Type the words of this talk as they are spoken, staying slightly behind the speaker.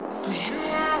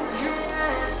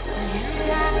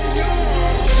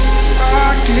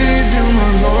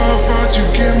you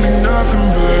give me nothing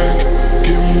back.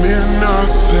 Give me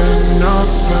nothing,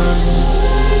 nothing.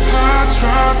 I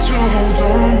tried to hold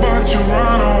on, but you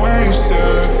run away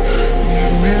instead.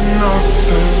 Leave me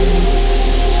nothing.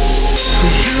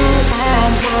 'Cause you are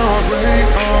my ray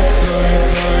of light,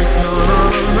 like na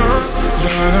na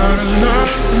na na na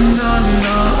na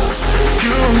na.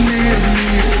 You leave me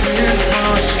with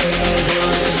my skin,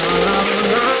 like na na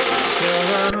na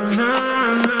na na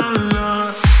na na.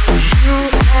 'Cause you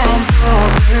are my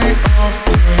ray of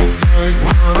light, like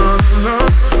na na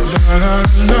na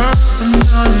na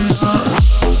na na.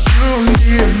 You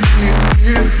leave me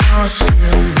with my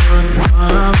skin, like na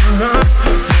na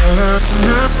na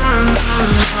na na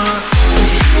na.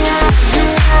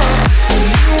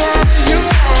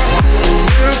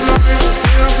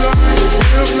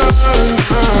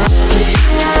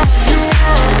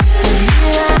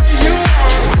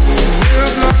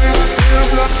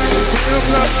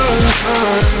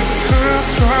 I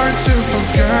tried to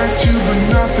forget you, but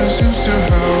nothing seems to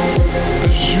help.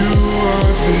 'Cause you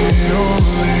are the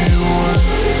only one.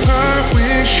 I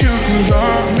wish you could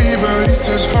love me, but it's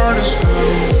as hard as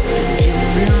hell. Give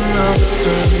me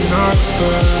nothing,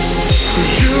 nothing.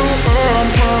 'Cause you are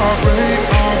my ray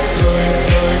of light,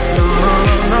 like na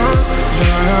na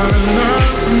na na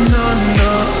na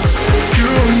na.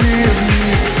 You leave me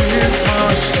with my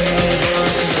skin,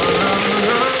 like na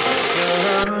na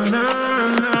na na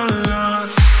na na.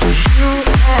 'Cause you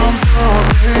are my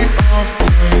ray of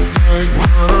light, like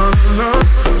na na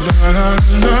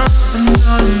na na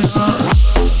na na.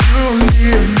 You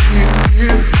leave me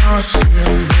with my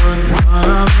skin, like na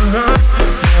na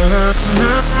na na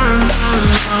na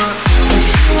na.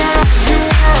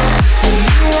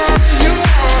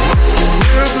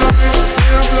 Live life,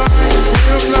 live life,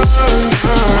 live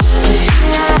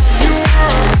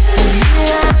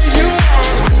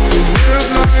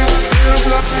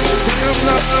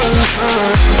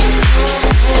life.